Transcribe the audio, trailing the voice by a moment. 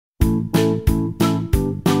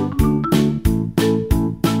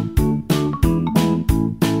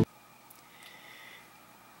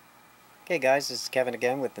Hey guys, this is Kevin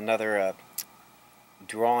again with another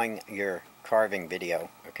drawing your carving video.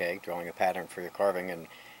 Okay, drawing a pattern for your carving, and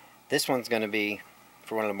this one's going to be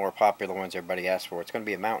for one of the more popular ones everybody asks for. It's going to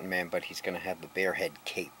be a mountain man, but he's going to have the bear head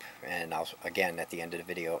cape. And again, at the end of the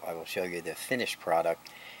video, I will show you the finished product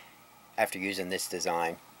after using this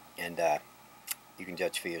design, and you can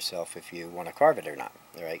judge for yourself if you want to carve it or not.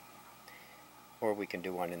 All right, or we can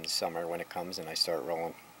do one in the summer when it comes and I start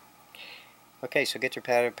rolling. Okay, so get your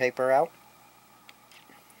pattern paper out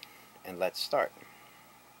and let's start.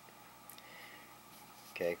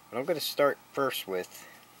 Okay, what I'm going to start first with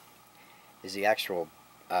is the actual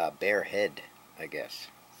bear head, I guess.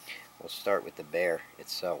 We'll start with the bear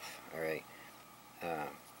itself. Alright,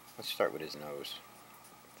 let's start with his nose.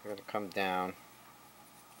 We're going to come down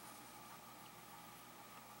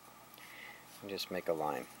and just make a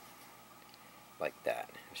line like that,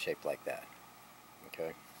 shaped like that.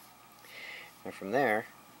 Okay, and from there,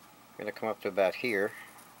 we're going to come up to about here.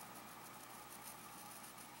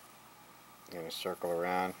 I'm going to circle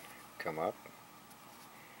around, come up,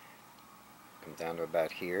 come down to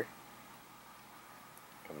about here,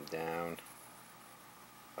 come down,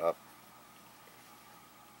 up,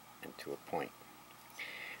 and to a point.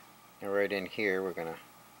 Now right in here we're going to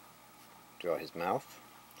draw his mouth,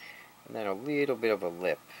 and then a little bit of a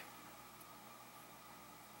lip,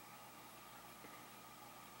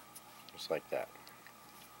 just like that.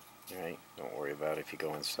 Alright, don't worry about it if you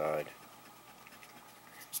go inside.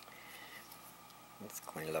 Let's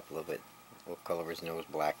clean it up a little bit. We'll color his nose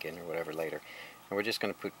black in or whatever later. And we're just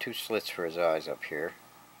going to put two slits for his eyes up here.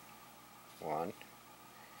 One,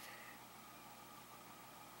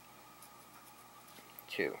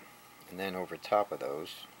 two. And then over top of those,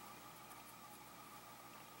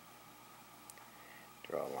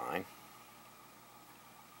 draw a line.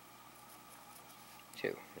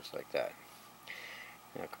 Two, just like that.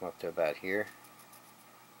 Now come up to about here,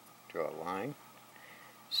 draw a line,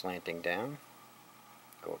 slanting down,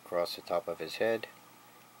 go across the top of his head,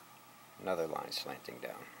 another line slanting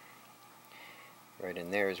down. Right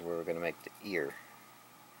in there is where we're going to make the ear.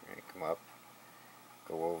 Right, come up,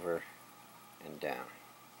 go over, and down.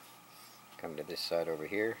 Come to this side over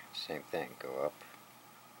here, same thing, go up,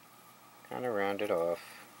 kind of round it off,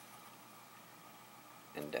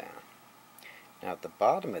 and down. Now at the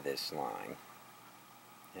bottom of this line,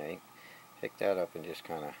 okay, pick that up and just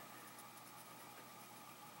kind of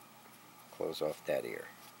close off that ear.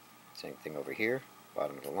 Same thing over here,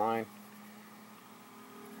 bottom of the line,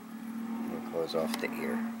 and close off the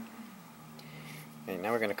ear. Okay,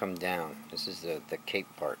 now we're going to come down. This is the cape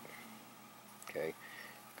part. Okay,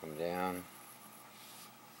 come down,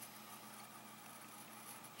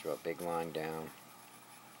 draw a big line down,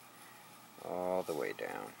 all the way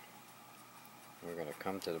down. We're going to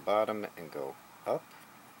come to the bottom and go up,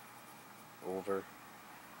 over,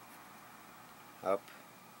 up,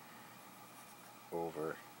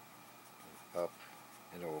 over, up,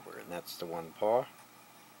 and over. And that's the one paw.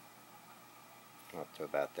 Come up to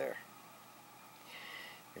about there.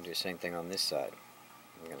 We're going to do the same thing on this side.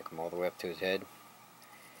 We're going to come all the way up to his head,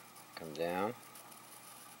 come down,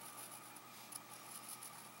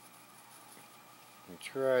 and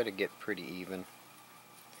try to get pretty even.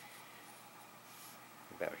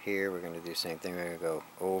 About here, we're going to do the same thing. We're going to go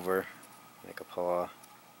over, make a paw,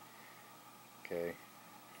 okay,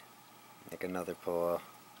 make another paw,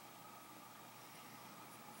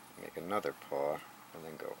 make another paw, and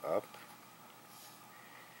then go up.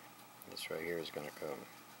 This right here is going to come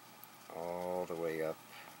all the way up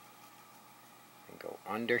and go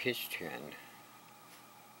under his chin,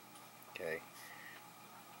 okay,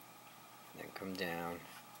 then come down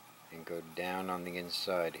and go down on the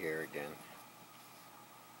inside here again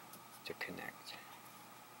to connect.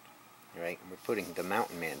 Alright, we're putting the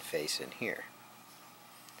mountain man face in here.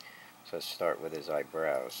 So let's start with his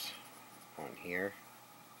eyebrows. One here,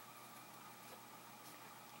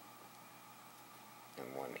 and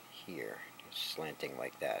one here, just slanting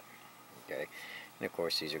like that. Okay, and of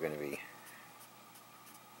course these are going to be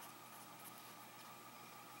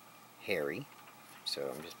hairy,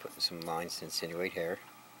 so I'm just putting some lines to insinuate hair.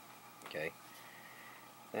 Okay,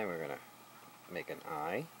 then we're going to make an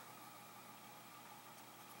eye.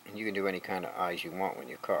 And you can do any kind of eyes you want when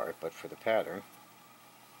you carve, but for the pattern,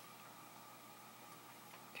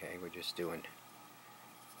 okay, we're just doing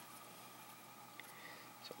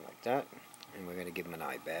something like that. And we're going to give him an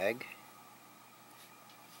eye bag.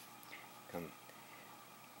 Come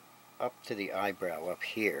up to the eyebrow up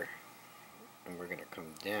here, and we're going to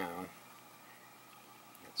come down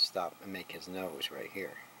and stop and make his nose right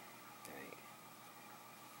here. Okay.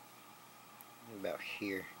 About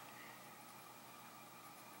here.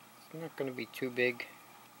 not going to be too big.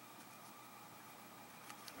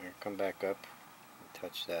 Come back up and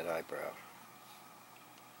touch that eyebrow.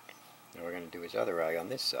 Now we're going to do his other eye on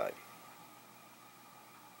this side.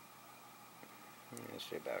 Let's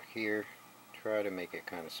say about here. Try to make it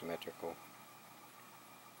kind of symmetrical.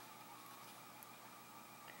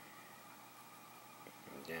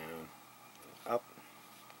 And down, and up.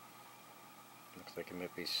 Looks like it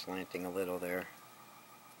might be slanting a little there.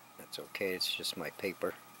 That's okay, it's just my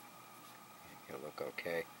paper. It'll look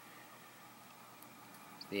okay.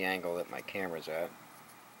 The angle that my camera's at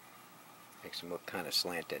makes them look kind of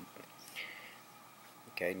slanted.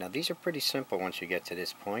 Okay, now these are pretty simple once you get to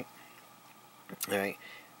this point. Alright,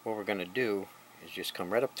 what we're going to do is just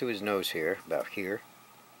come right up to his nose here, about here,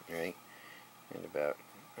 right, and about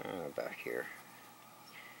here.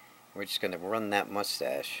 We're just going to run that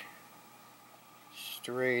mustache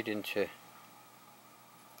straight into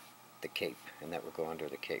the cape, and that will go under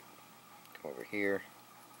the cape. Come over here,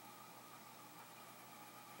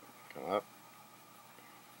 come up,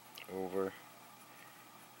 over,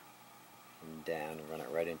 and down, and run it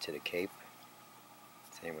right into the cape.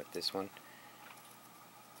 Same with this one.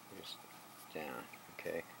 Just down,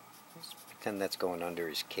 okay. Let's pretend that's going under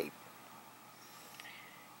his cape.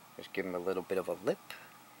 Just give him a little bit of a lip.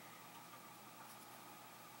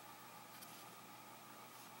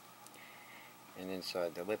 And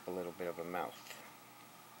inside the lip a little bit of a mouth.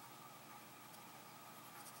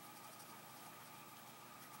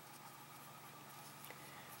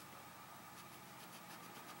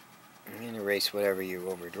 And erase whatever you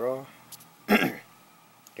overdraw.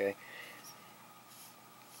 Okay.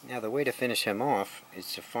 Now the way to finish him off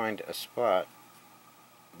is to find a spot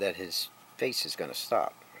that his face is going to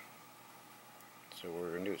stop. So what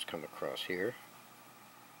we're going to do is come across here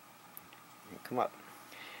and come up.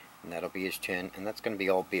 And that'll be his chin, and that's going to be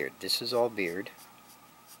all beard. This is all beard.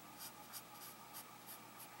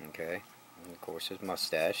 Okay, and of course his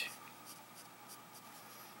mustache.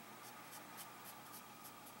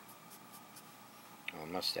 Oh,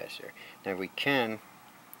 mustache there. Now we can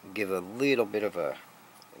give a little bit of a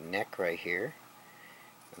neck right here,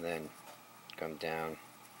 and then come down,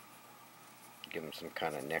 give him some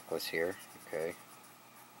kind of necklace here. Okay.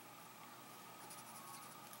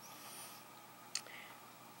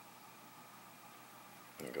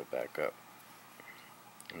 And go back up,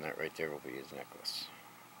 and that right there will be his necklace.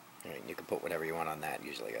 Right, you can put whatever you want on that,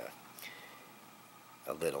 usually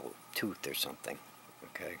a little tooth or something.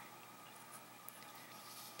 Okay.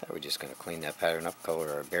 So we're just going to clean that pattern up,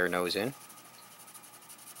 color our bear nose in.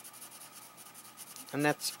 And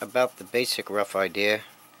that's about the basic rough idea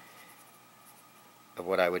of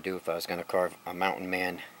what I would do if I was going to carve a mountain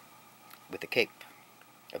man with a cape,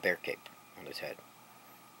 a bear cape on his head.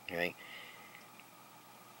 Okay.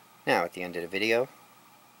 Now at the end of the video,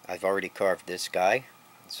 I've already carved this guy,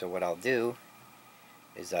 so what I'll do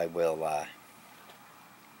is I will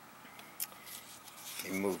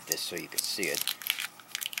remove this so you can see it.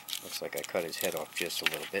 Looks like I cut his head off just a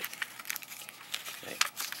little bit. Okay.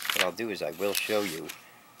 What I'll do is I will show you,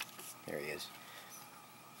 there he is,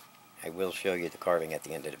 I will show you the carving at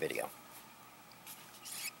the end of the video.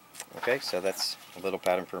 Okay, so that's a little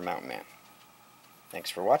pattern for a mountain man.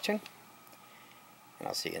 Thanks for watching, and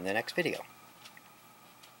I'll see you in the next video.